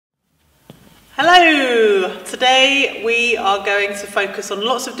Hello! Today we are going to focus on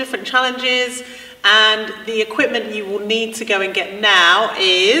lots of different challenges, and the equipment you will need to go and get now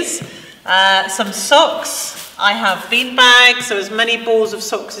is some socks. I have bean bags, so as many balls of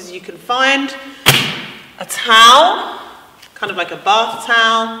socks as you can find, a towel, kind of like a bath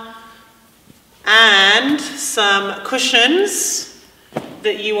towel, and some cushions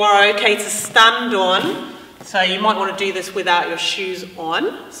that you are okay to stand on. So you might want to do this without your shoes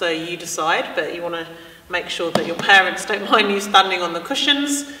on, so you decide, but you want to make sure that your parents don't mind you standing on the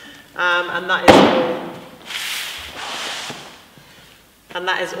cushions, and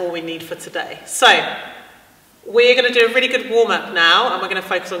that is all we need for today. So we're going to do a really good warm-up now, and we're going to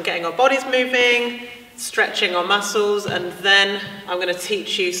focus on getting our bodies moving, stretching our muscles, and then I'm going to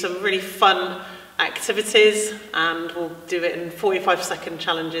teach you some really fun activities, and we'll do it in 45-second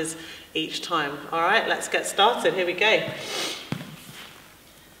challenges each time. All right, let's get started. Here we go.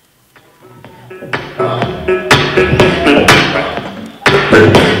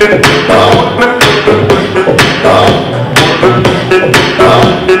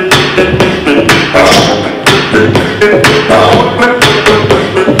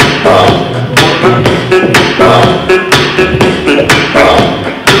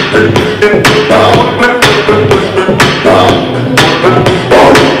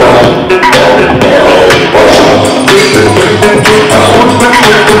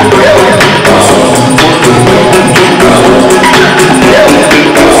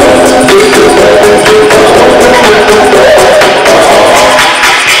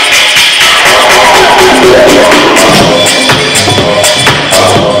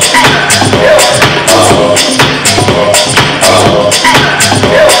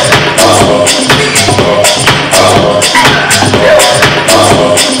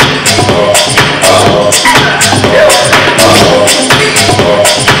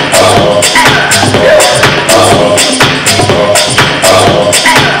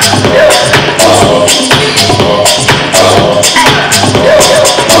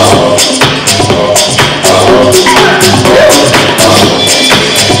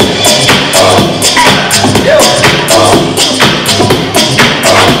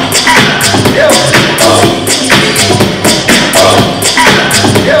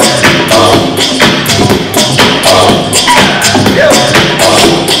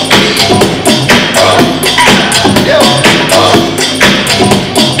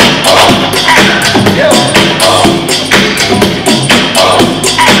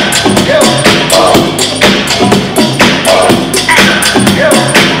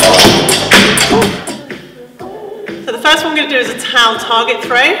 Target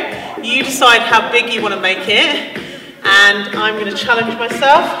throw. You decide how big you want to make it, and I'm going to challenge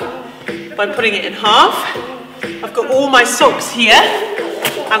myself by putting it in half. I've got all my socks here.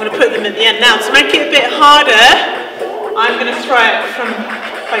 I'm going to put them at the end. Now, to make it a bit harder, I'm going to throw it from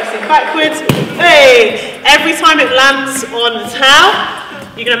facing backwards. Hey! Every time it lands on the towel,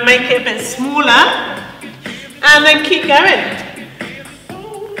 you're going to make it a bit smaller, and then keep going.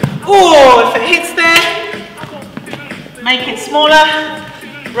 Oh, if it hits there, make it smaller,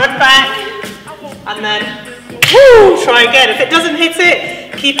 run back, and then woo, try again. If it doesn't hit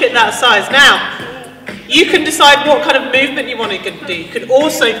it, keep it that size. Now, you can decide what kind of movement you want to do. You could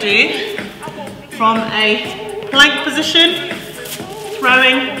also do from a plank position,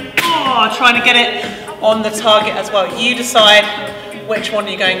 throwing, trying to get it on the target as well. You decide which one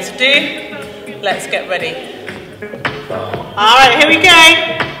you're going to do. Let's get ready. All right, here we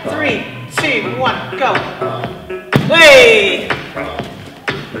go. 3, 2, 1, go. Way!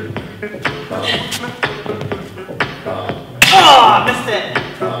 Oh, missed it.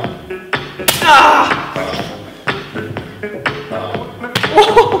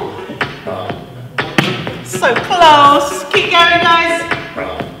 So close. Keep going, guys.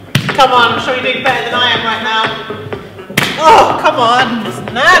 Come on, I'm sure you're doing better than I am right now. Oh, come on. It's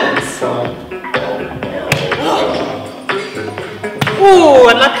nuts. Oh,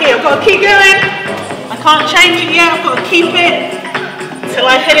 unlucky. I've got to keep going. I can't change it yet, I've got to keep it until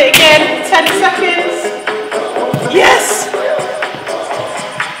I hit it again. 10 seconds. Yes!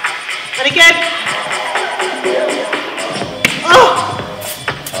 And again. Oh!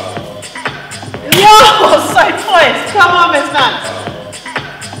 Yo, so close. Come on, Miss Nance.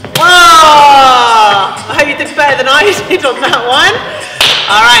 Oh! I hope you did better than I did on that one.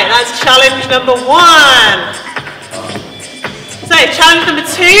 Alright, that's challenge number 1. So, challenge number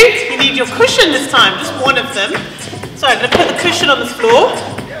 2, you need your cushion this time, just one of them. So I'm going to put the cushion on the floor,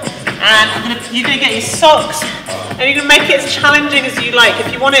 and you're going to get your socks, and you're going to make it as challenging as you like.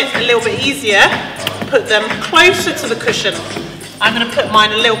 If you want it a little bit easier, put them closer to the cushion. I'm going to put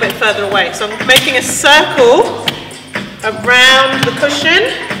mine a little bit further away. So I'm making a circle around the cushion,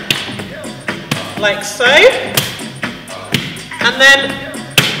 like so. And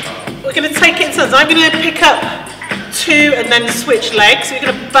then we're going to take it in turns. I'm going to pick up 2 and then switch legs. So you're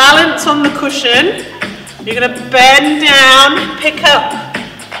going to balance on the cushion. You're going to bend down, pick up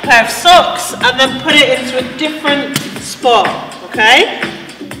a pair of socks, and then put it into a different spot, okay?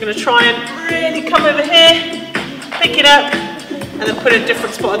 You're going to try and really come over here, pick it up, and then put it in a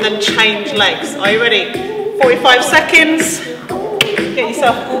different spot, and then change legs. Are you ready? 45 seconds. Get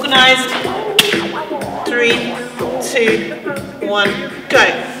yourself organised. 3, 2, 1, go.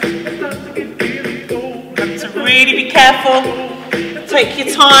 So really be careful. Take your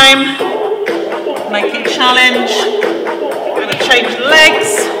time. Make it a challenge. I'm going to change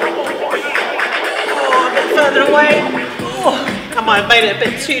legs. Oh, a bit further away. Oh, I might have made it a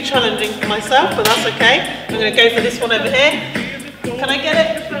bit too challenging for myself, but that's okay. I'm going to go for this one over here. Can I get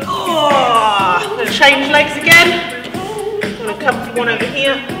it? Oh, I'm going to change legs again. I'm going to come for one over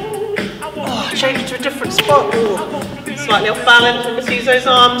here. Oh, change to a different spot. Oh, slightly off balance. Let's use those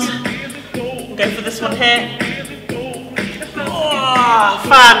arms. I'll go for this one here. Oh,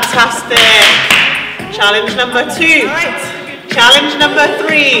 fantastic. Challenge number 2. Right. Challenge number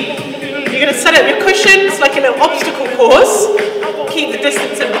 3. You're going to set up your cushions like a little obstacle course. Keep the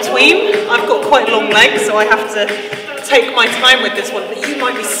distance in between. I've got quite long legs, so I have to take my time with this one, but you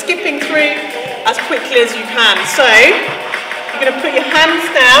might be skipping through as quickly as you can. So you're going to put your hands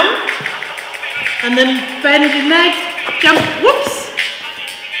down and then bend your leg, jump, whoops,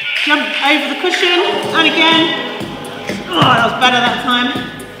 jump over the cushion, and again. Oh, that was better that time.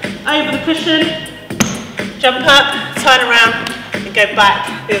 Over the cushion, jump up, turn around, and go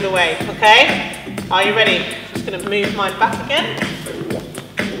back the other way, okay? Are you ready? Just going to move mine back again.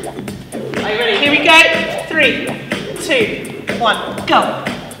 Are you ready? Here we go. 3, 2, 1, go.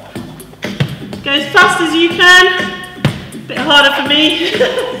 Go as fast as you can. A bit harder for me.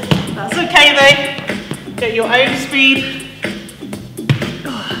 That's okay though. Get your own speed.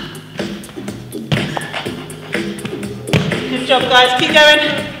 Good job guys, keep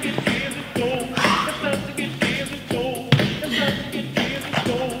going.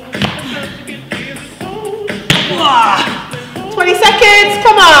 20 seconds,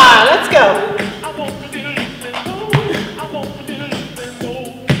 come on, let's go.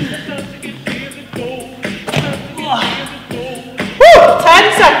 Woo,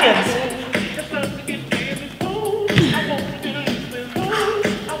 10 seconds.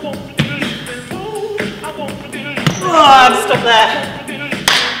 Oh, stop there.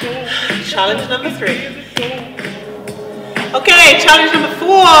 Challenge number 3. Okay, challenge number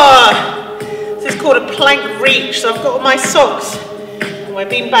 4. This is called a plank reach. So I've got all my socks and my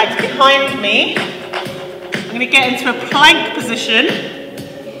bean bags behind me. I'm going to get into a plank position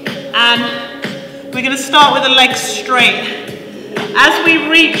and we're going to start with the legs straight. As we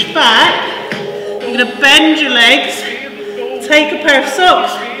reach back, you're going to bend your legs, take a pair of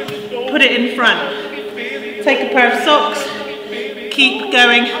socks, put it in front. Take a pair of socks, keep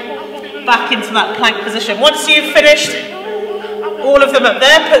going back into that plank position. Once you've finished all of them up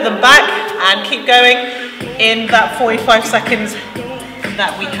there, put them back and keep going in that 45 seconds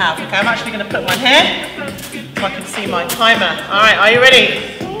that we have. Okay, I'm actually going to put mine here so I can see my timer. All right, are you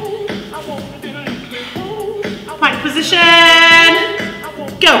ready? Plank position,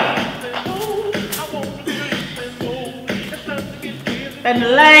 go. Bend the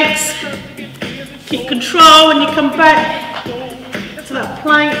legs. Keep control when you come back to that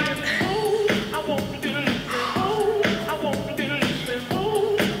plank.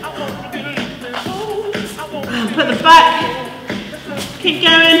 Put them back. Keep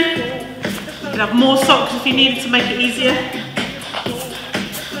going. You can have more socks if you needed to make it easier.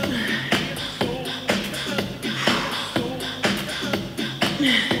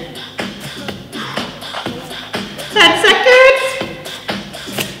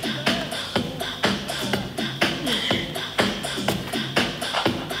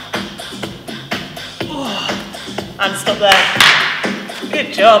 And stop there.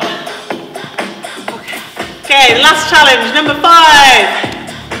 Good job. Okay, the last challenge, number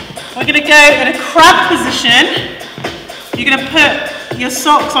 5. We're going to go in a crab position. You're going to put your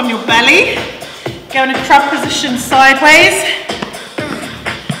socks on your belly. Go in a crab position sideways.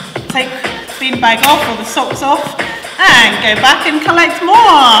 Take the beanbag off or the socks off. And go back and collect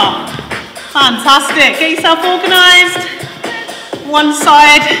more. Fantastic. Get yourself organised. One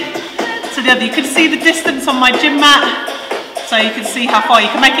side to the other. You can see the distance on my gym mat, so you can see how far. You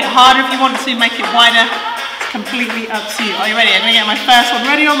can make it harder if you want to, make it wider. It's completely up to you. Are you ready? I'm going to get my first one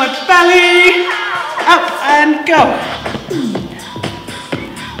ready on my belly. Up and go.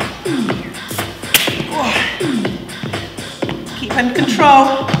 Keep in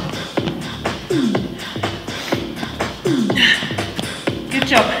control. Good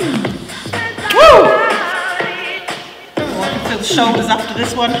job. Woo! Oh, I can feel the shoulders after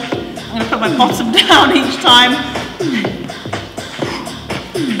this one. I'm going to put my bottom down each time.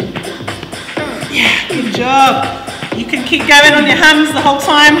 Yeah, good job. You can keep going on your hands the whole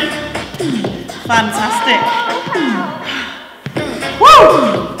time. Fantastic.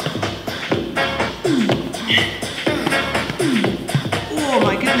 Woo! Oh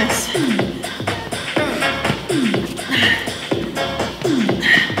my goodness.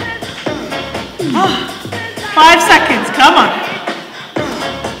 Oh, 5 seconds, come on.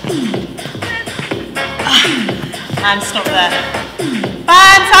 And stop there.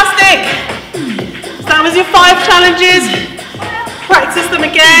 Fantastic. So that was your 5 challenges. Practice them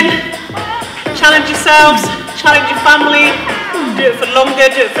again. Challenge yourselves, challenge your family. Do it for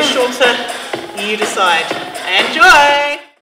longer, do it for shorter. You decide. Enjoy.